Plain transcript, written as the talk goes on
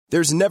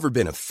There's never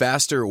been a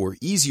faster or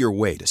easier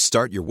way to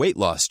start your weight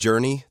loss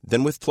journey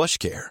than with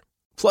PlushCare.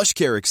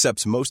 PlushCare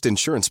accepts most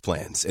insurance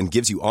plans and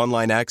gives you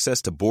online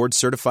access to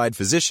board-certified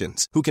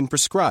physicians who can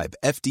prescribe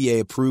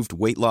FDA-approved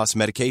weight loss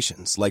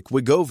medications like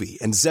Wegovy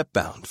and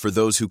Zepbound for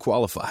those who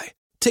qualify.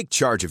 Take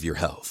charge of your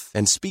health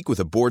and speak with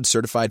a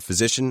board-certified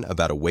physician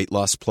about a weight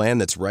loss plan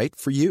that's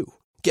right for you.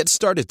 Get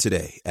started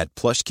today at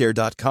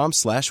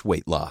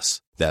plushcare.com/weightloss.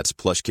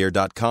 That's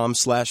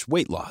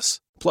plushcare.com/weightloss.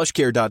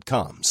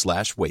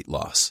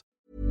 plushcare.com/weightloss.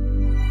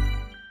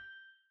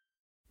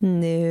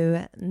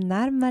 Nu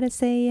närmar det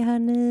sig,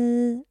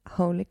 hörni,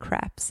 Holy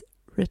Craps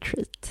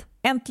Retreat.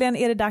 Äntligen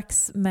är det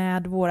dags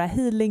med våra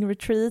healing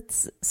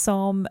retreats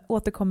som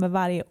återkommer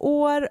varje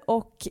år,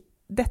 och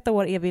detta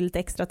år är vi lite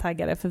extra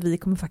taggade för vi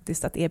kommer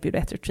faktiskt att erbjuda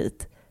ett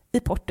retreat i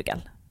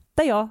Portugal,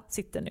 där jag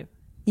sitter nu.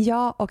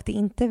 Ja, och det är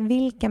inte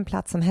vilken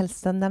plats som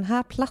helst. Den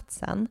här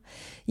platsen,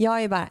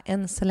 jag är bara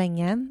än så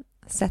länge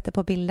sätter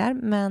på bilder,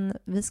 men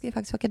vi ska ju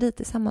faktiskt åka dit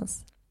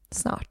tillsammans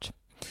snart.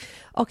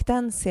 Och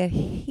den ser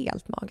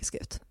helt magisk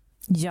ut.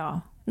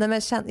 Ja. Nej,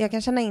 men jag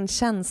kan känna in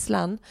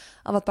känslan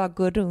av att bara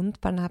gå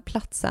runt på den här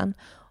platsen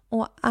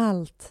och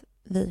allt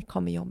vi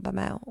kommer jobba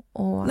med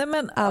och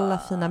alla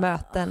fina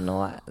möten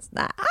och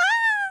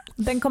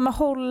Den kommer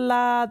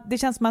hålla, det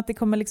känns som att det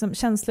kommer liksom,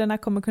 känslorna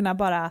kommer kunna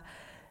bara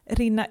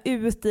rinna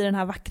ut i den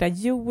här vackra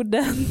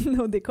jorden,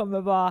 och det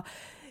kommer vara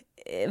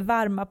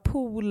varma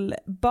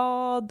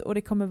poolbad, och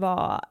det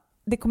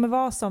kommer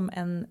vara som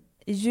en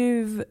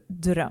ljuv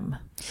dröm.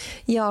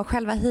 Ja,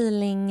 själva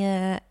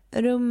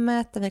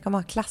healingrummet där vi kommer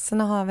ha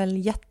klasserna har väl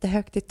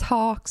jättehögt i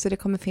tak, så det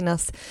kommer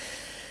finnas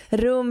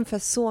rum för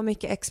så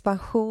mycket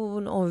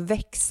expansion och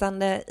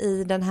växande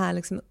i den här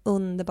liksom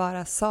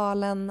underbara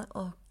salen.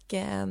 Och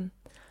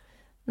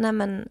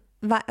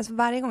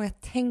varje gång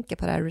jag tänker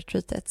på det här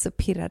retreatet så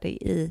pirrar det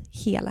i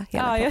hela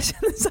Ja, jag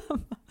känner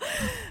samma.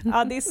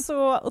 Ja, det är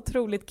så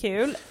otroligt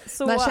kul.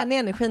 Man känner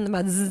energin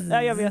bara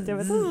ja, jag vet.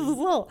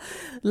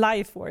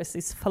 Life force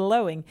is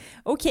flowing.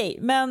 Okej,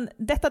 men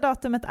detta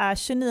datumet är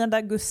 29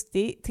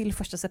 augusti till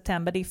 1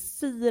 september. Det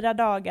är 4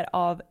 dagar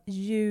av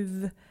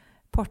ljuv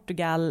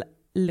Portugal,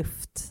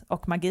 luft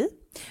och magi.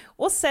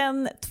 Och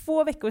sen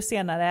 2 veckor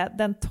senare,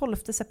 den 12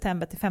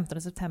 september till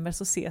 15 september,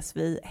 så ses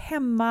vi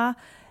hemma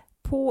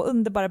på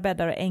underbara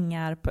bäddar och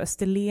ängar på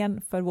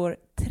Österlen för vår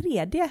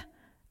 3:e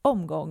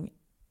omgång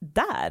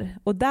där.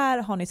 Och där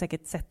har ni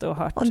säkert sett och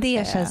hört. Och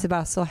det känns ju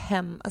bara så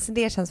hem. Alltså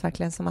det känns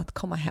verkligen som att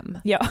komma hem.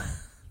 Ja.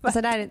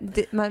 Alltså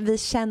vi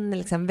känner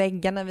liksom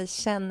väggarna, vi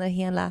känner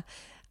hela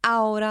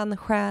auran,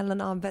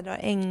 själen av bäddar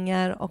och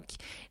ängar, och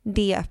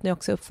det öppnar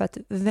också upp för ett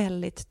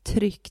väldigt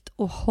tryggt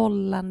och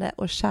hållande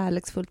och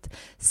kärleksfullt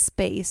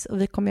space.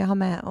 Och vi kommer ju ha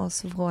med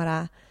oss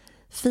våra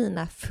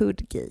fina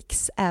food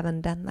geeks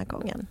även denna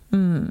gången.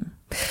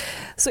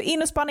 Så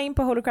in och spana in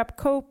på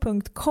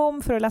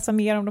holycrapco.com för att läsa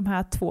mer om de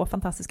här 2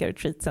 fantastiska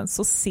retreatsen,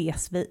 så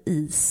ses vi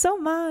i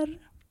sommar.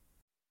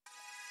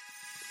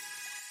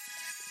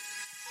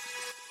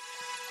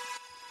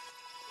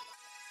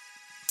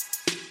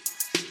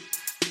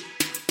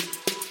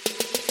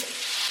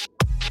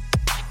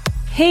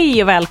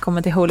 Hej och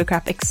välkommen till Holy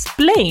Crap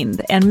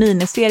Explained, en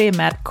miniserie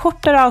med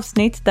kortare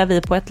avsnitt där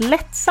vi på ett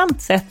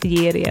lättsamt sätt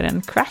ger er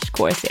en crash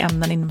course i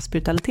ämnen inom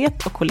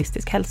spiritualitet och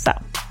holistisk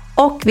hälsa.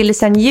 Och vill du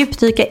sedan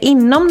djupdyka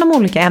inom de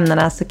olika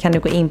ämnena så kan du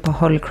gå in på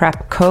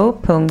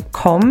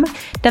holycrapco.com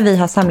där vi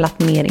har samlat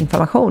mer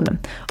information.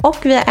 Och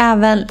vi har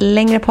även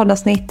längre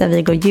poddavsnitt där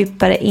vi går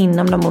djupare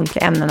inom de olika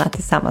ämnena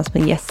tillsammans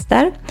med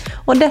gäster.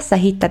 Och dessa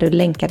hittar du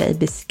länkade i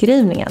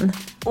beskrivningen.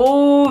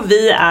 Och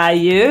vi är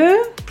ju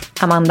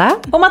Amanda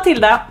och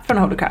Matilda från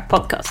Holy Crap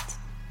Podcast.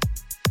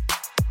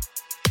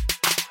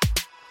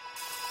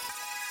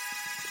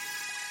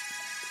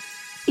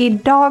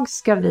 Idag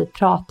ska vi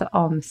prata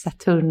om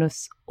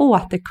Saturnus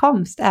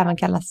återkomst, även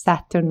kallat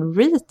Saturn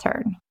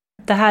Return.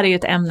 Det här är ju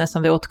ett ämne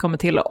som vi återkommer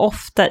till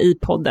ofta i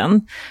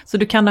podden, så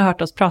du kan ha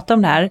hört oss prata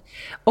om det här.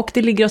 Och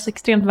det ligger oss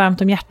extremt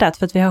varmt om hjärtat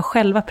för att vi har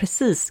själva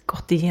precis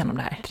gått igenom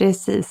det här.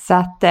 Precis, så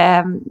att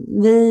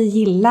vi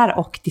gillar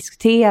att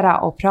diskutera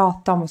och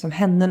prata om vad som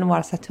händer när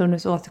våra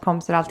Saturnus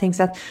återkomster och allting.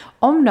 Så att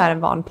om du är en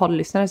van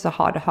poddlyssnare så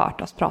har du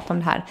hört oss prata om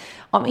det här.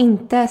 Om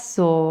inte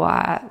så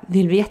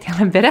vill vi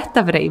jättegärna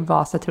berätta för dig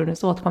vad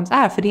Saturnus återkomst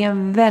är, för det är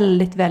en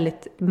väldigt,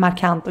 väldigt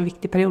markant och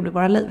viktig period i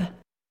våra liv.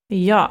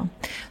 Ja,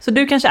 så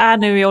du kanske är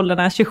nu i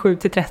åldrarna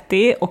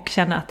 27-30 och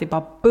känner att det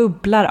bara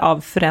bubblar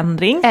av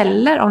förändring.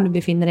 Eller om du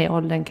befinner dig i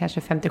åldern kanske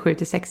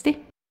 57-60.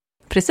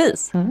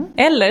 Precis.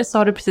 Eller så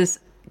har du precis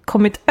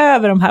kommit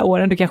över de här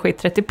åren, du kanske är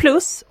 30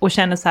 plus och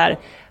känner så här,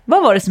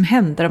 vad var det som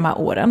hände de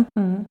här åren?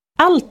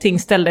 Allting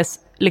ställdes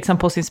liksom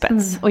på sin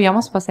spets. Och jag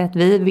måste bara säga att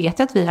vi vet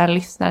att vi har en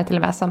lyssnare till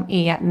och med som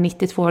är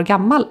 92 år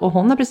gammal och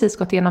hon har precis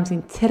gått igenom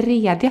sin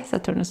 3:e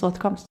Saturnus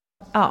återkomst.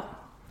 Ja.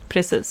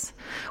 Precis.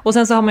 Och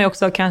sen så har man ju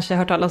också kanske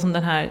hört talas om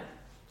den här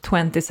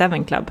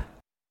 27 Club.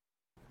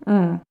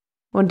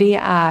 Och det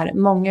är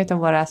många av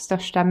våra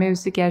största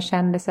musiker,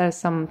 kändisar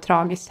som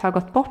tragiskt har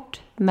gått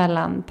bort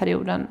mellan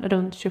perioden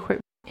runt 27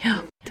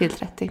 till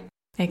 30.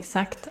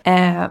 Exakt.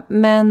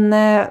 Men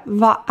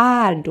vad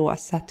är då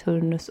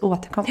Saturnus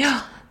återkomst? Ja,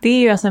 det är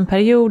ju alltså en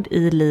period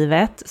i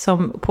livet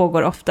som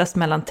pågår oftast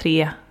mellan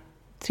tre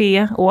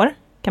år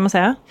kan man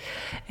säga.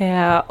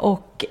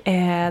 Och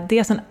det är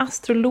alltså en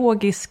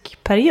astrologisk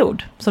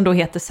period som då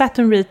heter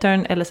Saturn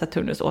Return eller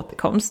Saturnus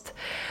återkomst.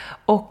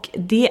 Och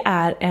det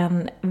är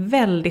en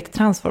väldigt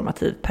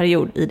transformativ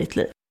period i ditt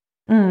liv.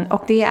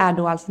 Och det är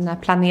då alltså när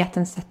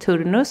planeten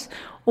Saturnus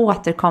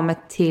återkommer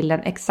till den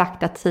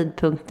exakta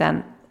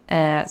tidpunkten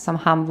som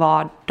han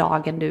var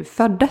dagen du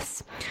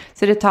föddes.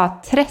 Så det tar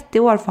 30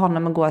 år för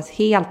honom att gå ett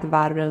helt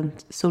varv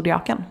runt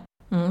zodiaken.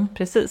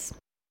 Precis.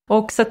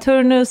 Och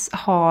Saturnus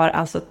har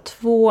alltså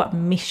 2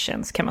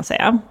 missions kan man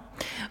säga.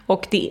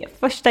 Och det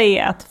första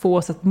är att få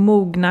oss att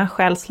mogna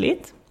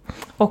själsligt.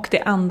 Och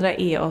det andra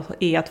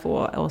är att få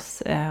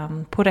oss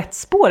på rätt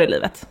spår i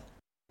livet.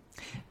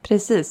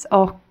 Precis,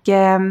 och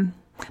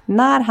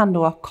när han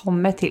då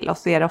kommer till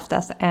oss så är det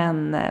oftast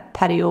en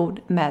period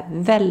med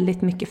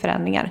väldigt mycket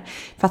förändringar.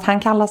 För att han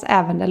kallas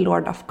även the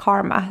Lord of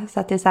Karma. Så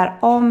att det är så här,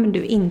 om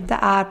du inte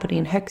är på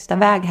din högsta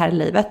väg här i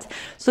livet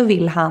så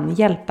vill han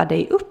hjälpa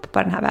dig upp på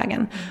den här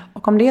vägen.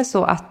 Och om det är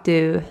så att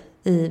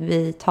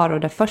vi tar då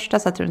det första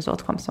Saturnus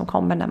återkomst som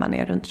kommer när man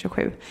är runt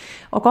 27.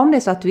 Och om det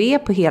är så att du är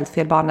på helt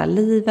fel bana i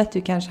livet,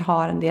 du kanske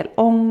har en del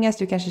ångest,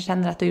 du kanske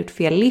känner att du har gjort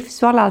fel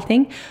livsval och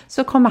allting,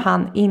 så kommer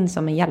han in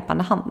som en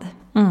hjälpande hand.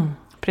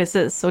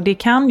 Precis, och det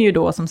kan ju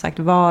då som sagt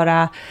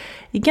vara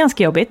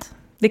ganska jobbigt.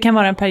 Det kan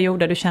vara en period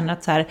där du känner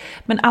att så här,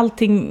 men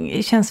allting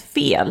känns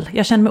fel.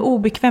 Jag känner mig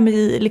obekväm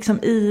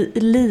i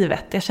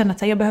livet. Jag känner att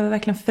så här, jag behöver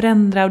verkligen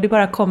förändra och det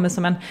bara kommer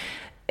som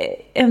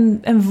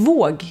en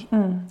våg.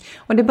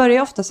 Och det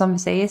börjar ofta som vi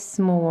säger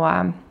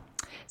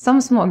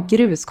som små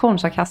gruskorn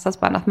som kastas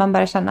på en. Att man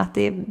börjar känna att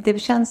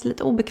det känns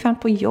lite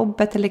obekvämt på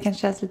jobbet eller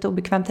kanske känns lite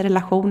obekvämt i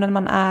relationen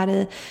man är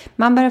i.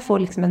 Man börjar få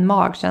liksom en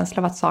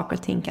magkänsla av att saker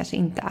och ting kanske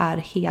inte är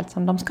helt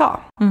som de ska.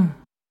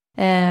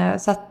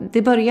 Så att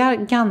det börjar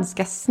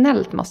ganska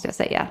snällt måste jag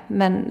säga.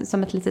 Men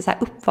som ett lite så här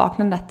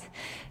uppvaknande,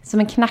 som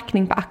en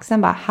knackning på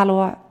axeln bara,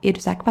 hallå, är du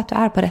säker på att du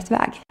är på rätt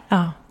väg?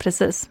 Ja,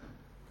 precis.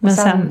 Men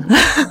sen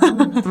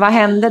vad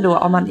händer då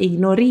om man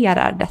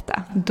ignorerar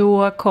detta?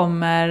 Då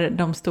kommer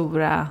de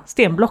stora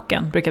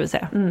stenblocken, brukar vi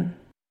säga.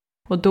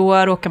 Och då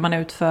råkar man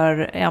ut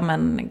för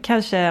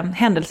kanske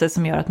händelser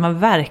som gör att man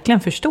verkligen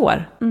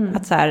förstår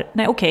att så här,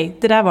 nej okej,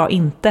 det där var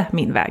inte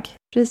min väg.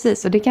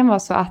 Precis, och det kan vara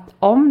så att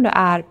om du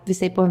är, vi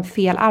säger på en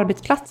fel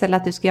arbetsplats eller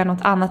att du ska göra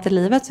något annat i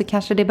livet, så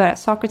kanske det börjar,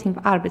 saker och ting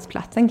på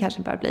arbetsplatsen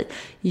kanske börjar bli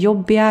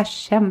jobbiga,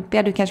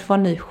 kämpiga. Du kanske får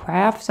en ny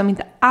chef som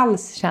inte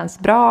alls känns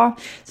bra,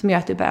 som gör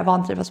att du börjar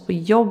vantrivas på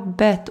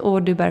jobbet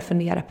och du börjar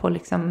fundera på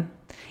liksom,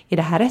 är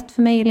det här rätt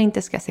för mig eller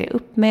inte? Ska jag säga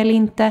upp mig eller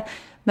inte?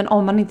 Men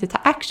om man inte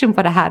tar action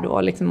på det här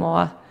då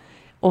liksom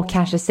och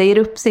kanske säger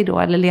upp sig då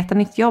eller letar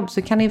nytt jobb,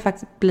 så kan det ju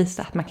faktiskt bli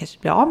så att man kanske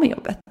blir av med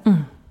jobbet.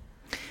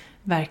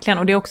 Verkligen,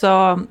 och det är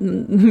också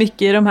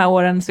mycket i de här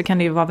åren så kan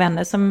det ju vara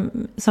vänner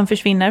som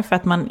försvinner för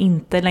att man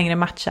inte längre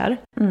matchar.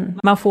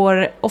 Man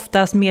får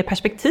oftast mer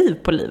perspektiv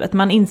på livet.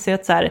 Man inser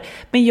att så här,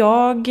 men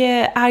jag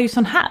är ju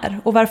sån här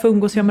och varför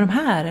umgås jag med de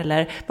här?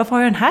 Eller varför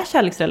har jag den här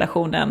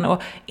kärleksrelationen?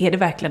 Och är det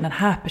verkligen den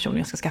här personen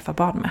jag ska skaffa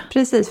barn med?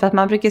 Precis, för att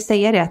man brukar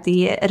säga det att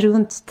det är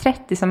runt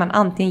 30 som man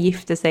antingen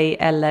gifter sig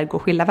eller går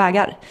skilda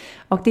vägar.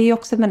 Och det är ju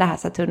också med det här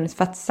Saturnus,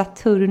 för att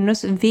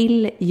Saturnus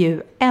vill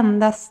ju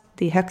endast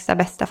det högsta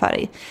bästa för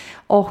dig.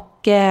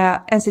 Och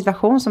en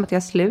situation som att jag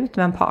är slut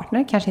med en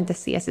partner kanske inte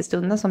ses i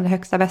stunden som det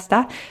högsta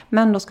bästa.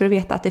 Men då ska du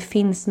veta att det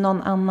finns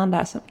någon annan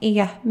där som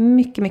är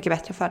mycket, mycket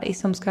bättre för dig.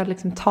 Som ska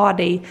liksom ta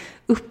dig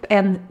upp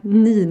en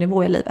ny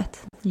nivå i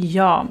livet.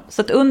 Ja,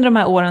 så att under de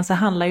här åren så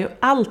handlar ju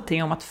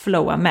allting om att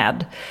flowa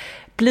med.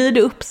 Blir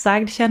du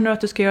uppsagd, känner du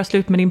att du ska göra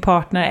slut med din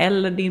partner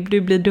eller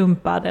du blir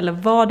dumpad eller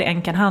vad det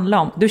än kan handla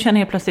om. Du känner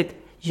helt plötsligt,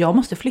 jag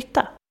måste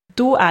flytta.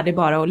 Då är det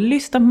bara att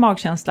lyssna på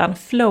magkänslan,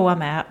 flowa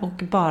med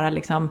och bara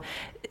liksom,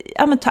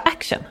 ta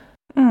action.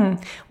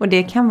 Och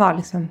det kan vara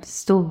liksom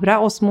stora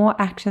och små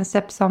action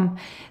steps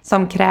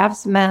som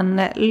krävs.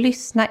 Men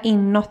lyssna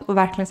inåt och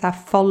verkligen så här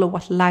follow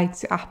what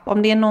lights you up.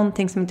 Om det är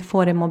någonting som inte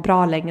får dig må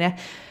bra längre,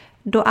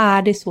 då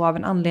är det så av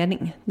en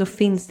anledning. Då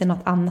finns det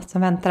något annat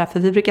som väntar där. För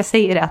vi brukar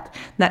säga det att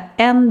när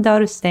en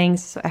dörr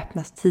stängs så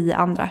öppnas 10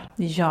 andra.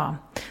 Ja,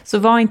 så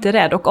var inte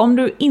rädd. Och om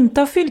du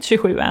inte har fyllt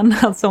 27 än,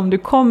 alltså om du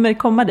kommer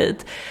komma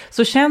dit,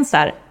 så känns så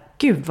här,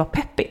 gud vad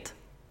peppigt.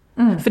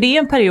 För det är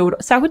en period,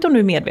 särskilt om du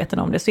är medveten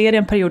om det, så är det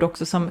en period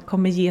också som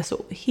kommer ge så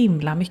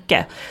himla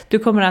mycket. Du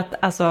kommer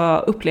att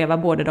uppleva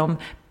både de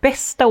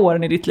bästa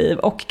åren i ditt liv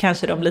och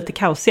kanske de lite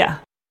kaosiga.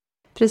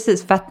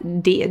 Precis, för att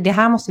det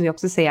här måste vi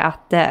också säga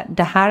att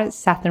det här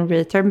Saturn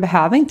Return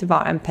behöver inte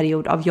vara en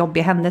period av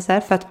jobbiga händelser.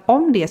 För att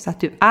om det är så att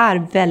du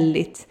är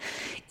väldigt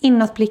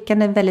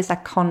inåtblickande, väldigt så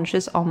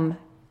conscious om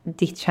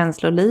ditt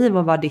känsloliv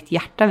och vad ditt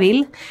hjärta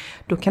vill.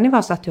 Då kan det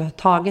vara så att du har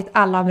tagit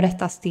alla de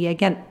rätta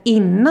stegen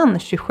innan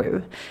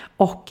 27.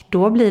 Och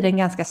då blir det en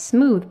ganska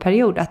smooth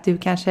period. Att du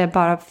kanske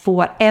bara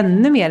får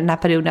ännu mer den här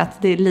perioden.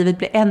 Att livet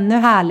blir ännu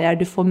härligare.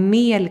 Du får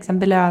mer liksom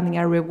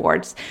belöningar och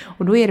rewards.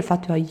 Och då är det för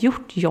att du har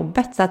gjort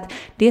jobbet. Så att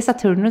det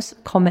Saturnus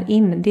kommer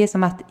in, det är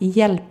som att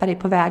hjälpa dig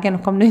på vägen.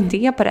 Och om du inte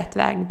är på rätt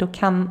väg,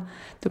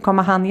 då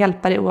kommer han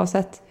hjälpa dig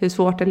oavsett hur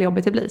svårt eller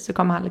jobbigt det blir. Så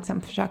kommer han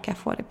liksom försöka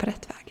få dig på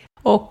rätt väg.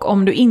 Och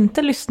om du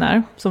inte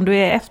lyssnar, som du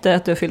är efter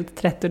att du har fyllt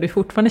 30 och det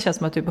fortfarande känns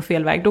som att du är på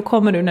fel väg, då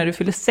kommer du när du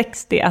fyller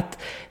 60 att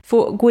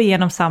få gå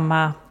igenom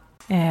samma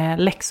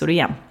läxor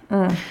igen.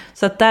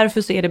 Så att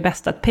därför så är det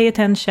bäst att pay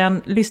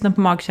attention, lyssna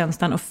på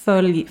magkänslan och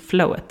följ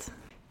flowet.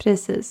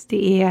 Precis,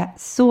 det är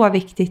så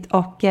viktigt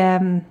och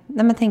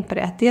men tänk på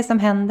det, att det som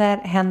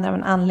händer av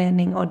en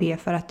anledning och det är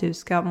för att du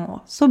ska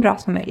må så bra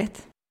som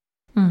möjligt.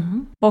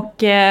 Och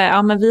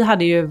men vi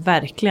hade ju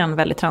verkligen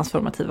väldigt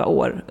transformativa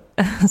år.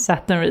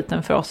 Saturn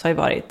return för oss har ju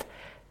varit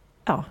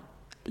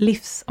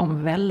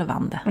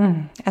livsomvälvande.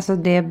 Alltså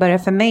det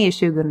började för mig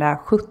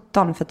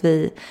 2017 för att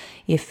vi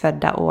är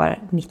födda år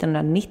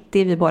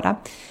 1990 vi båda.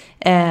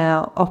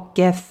 Och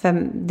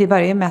det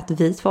började med att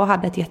vi två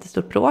hade ett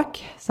jättestort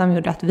bråk som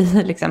gjorde att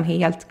vi liksom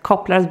helt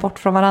kopplades bort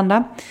från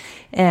varandra.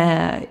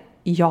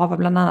 Jag var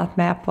bland annat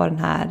med på den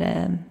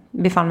här,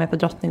 befann mig på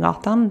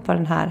Drottninggatan på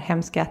den här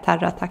hemska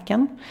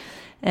terrorattacken.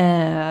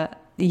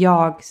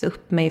 Jag sa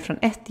upp mig från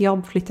ett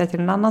jobb, flyttade till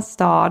en annan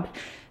stad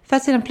för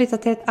att sedan flytta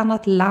till ett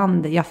annat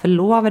land. Jag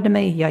förlovade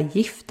mig, jag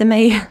gifte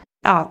mig.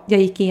 Ja,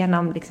 jag gick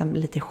igenom liksom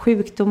lite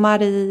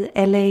sjukdomar i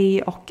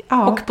LA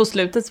och på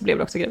slutet så blev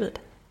du också gravid.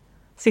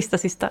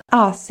 Sista.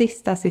 Ja,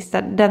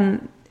 sista. Den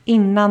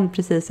innan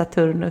precis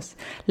Saturnus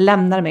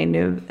lämnade mig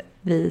nu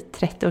vid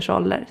 30 års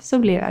ålder så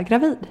blev jag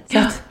gravid. Så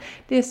att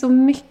det är så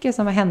mycket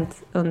som har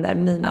hänt under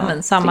mina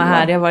men samma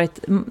här, det har varit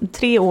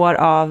 3 år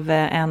av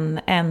en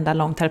enda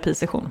lång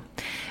terapisession.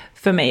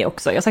 För mig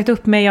också. Jag har sagt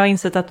upp mig, jag har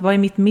insett att vad är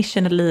mitt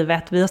mission i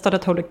livet? Vi har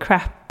startat Holy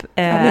Crap.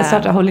 Vi har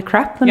startat Holy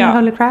Crap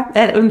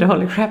under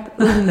Holy Crap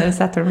under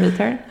Saturn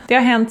Return. Det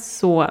har hänt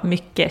så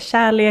mycket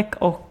kärlek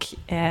och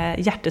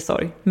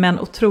hjärtesorg. Men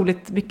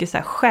otroligt mycket så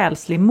här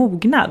själslig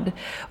mognad.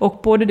 Och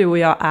både du och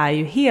jag är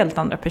ju helt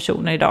andra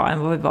personer idag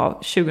än vad vi var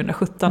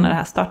 2017 när det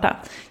här startade.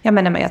 Ja,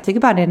 men jag tycker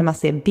bara det när man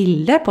ser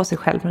bilder på sig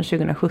själv från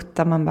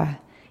 2017. Man bara,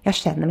 jag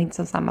känner mig inte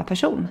som samma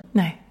person.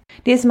 Nej.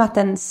 Det är som att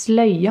en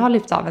slöja har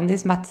lyft av en. Det är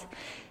som att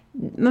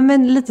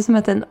men lite som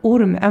att en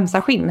orm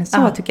ömsar skinn.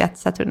 Så tycker jag att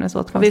Saturnus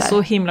återkomst är. Vi är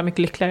så himla mycket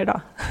lyckligare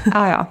idag.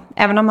 Ja.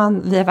 Även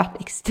om vi har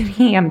varit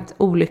extremt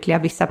olyckliga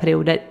vissa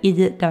perioder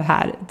i de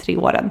här 3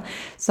 åren.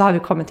 Så har vi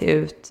kommit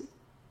ut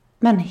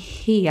men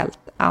helt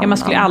annan. Ja, man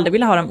skulle aldrig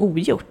vilja ha dem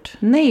ogjort.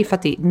 Nej, för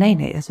att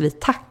nej. Alltså, vi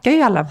tackar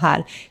ju alla de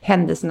här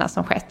händelserna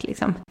som skett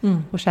liksom.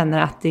 Och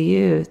känner att det är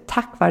ju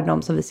tack vare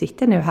dem som vi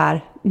sitter nu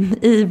här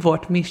i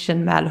vårt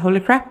mission med Holy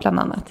Crap bland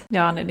annat.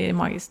 Ja, nej, det är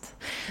magiskt.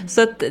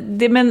 Så att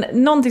men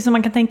någonting som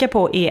man kan tänka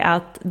på är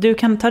att du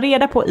kan ta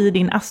reda på i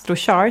din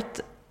astrochart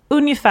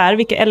ungefär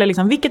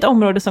vilket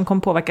område som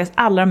kommer påverkas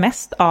allra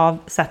mest av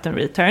Saturn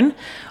return.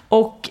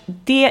 Och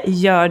det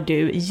gör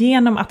du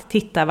genom att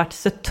titta vart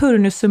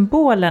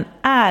Saturnus-symbolen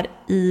är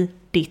i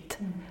ditt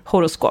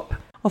horoskop.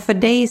 Och för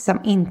dig som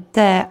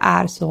inte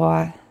är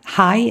så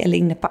high eller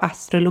inne på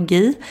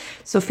astrologi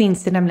så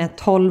finns det nämligen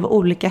 12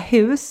 olika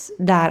hus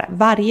där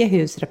varje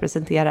hus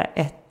representerar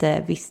ett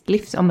visst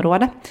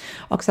livsområde.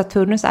 Och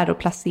Saturnus är då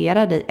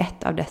placerad i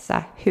ett av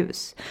dessa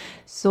hus.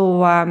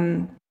 Så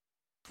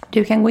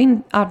du kan gå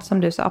in,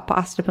 som du sa, på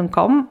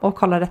astro.com och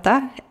kolla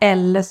detta.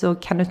 Eller så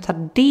kan du ta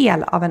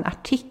del av en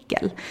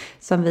artikel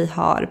som vi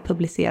har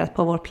publicerat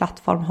på vår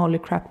plattform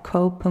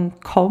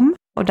holycrapco.com.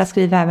 Och där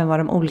skriver vi även vad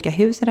de olika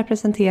husen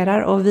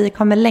representerar. Och vi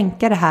kommer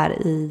länka det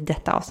här i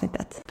detta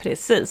avsnittet.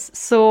 Precis.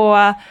 Så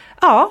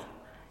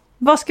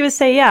vad ska vi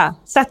säga?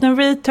 Saturn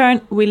return,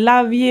 we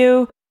love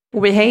you.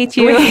 We hate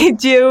you. We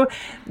hate you.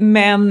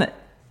 Men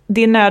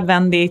det är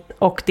nödvändigt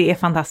och det är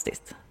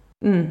fantastiskt.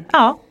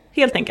 Ja.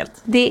 Helt enkelt.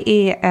 Det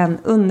är en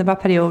underbar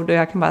period och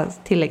jag kan bara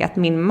tillägga att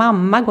min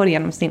mamma går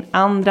igenom sin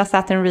andra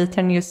Saturn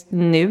return just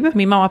nu.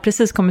 Min mamma har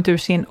precis kommit ur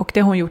sin och det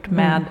har hon gjort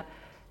med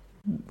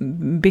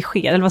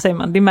besked, eller vad säger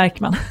man? Det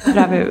märker man.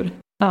 Bravur.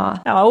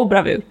 Ja,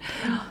 bravur.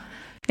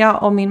 Ja,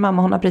 och min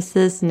mamma hon har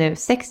precis nu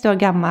 60 år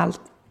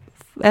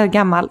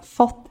gammal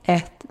fått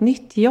ett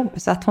nytt jobb.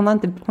 Så att hon har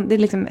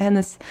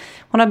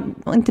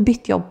inte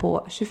bytt jobb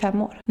på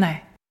 25 år.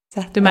 Nej, så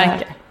att, du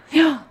märker.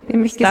 Ja, det är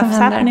mycket som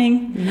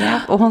händer. Ja,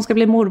 och hon ska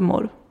bli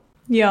mormor.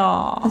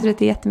 Ja. Jag tror att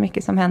det är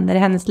jättemycket som händer i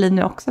hennes liv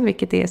nu också,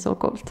 vilket är så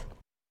coolt.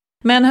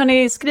 Men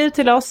hörni, skriv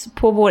till oss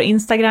på vår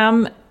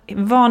Instagram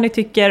vad ni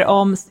tycker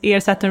om er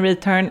Saturn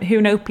return,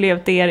 hur ni har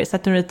upplevt er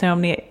Saturn return,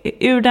 om ni är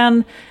ur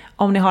den,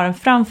 om ni har den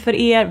framför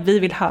er. Vi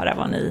vill höra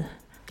vad ni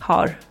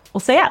har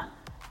att säga.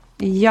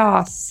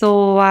 Ja,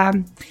 så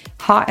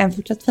ha en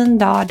fortsatt fin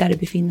dag där du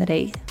befinner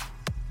dig.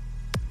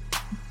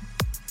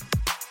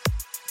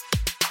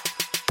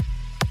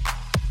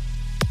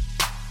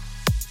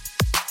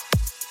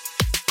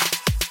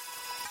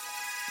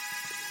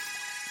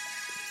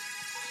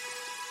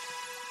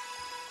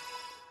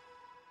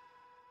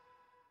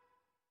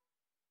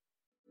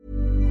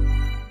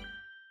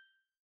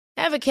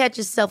 Ever catch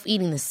yourself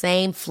eating the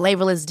same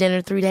flavorless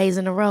dinner 3 days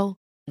in a row?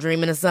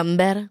 Dreaming of something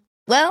better?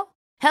 Well,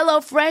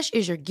 HelloFresh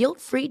is your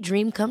guilt-free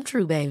dream come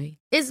true, baby.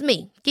 It's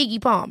me, Keke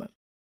Palmer.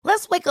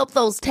 Let's wake up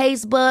those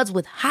taste buds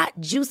with hot,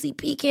 juicy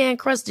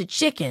pecan-crusted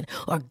chicken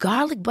or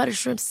garlic butter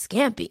shrimp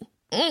scampi.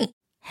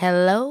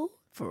 Hello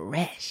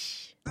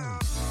Fresh.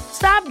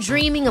 Stop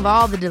dreaming of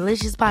all the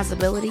delicious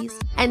possibilities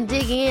and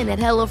dig in at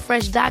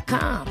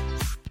HelloFresh.com.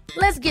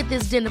 Let's get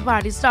this dinner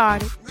party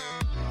started.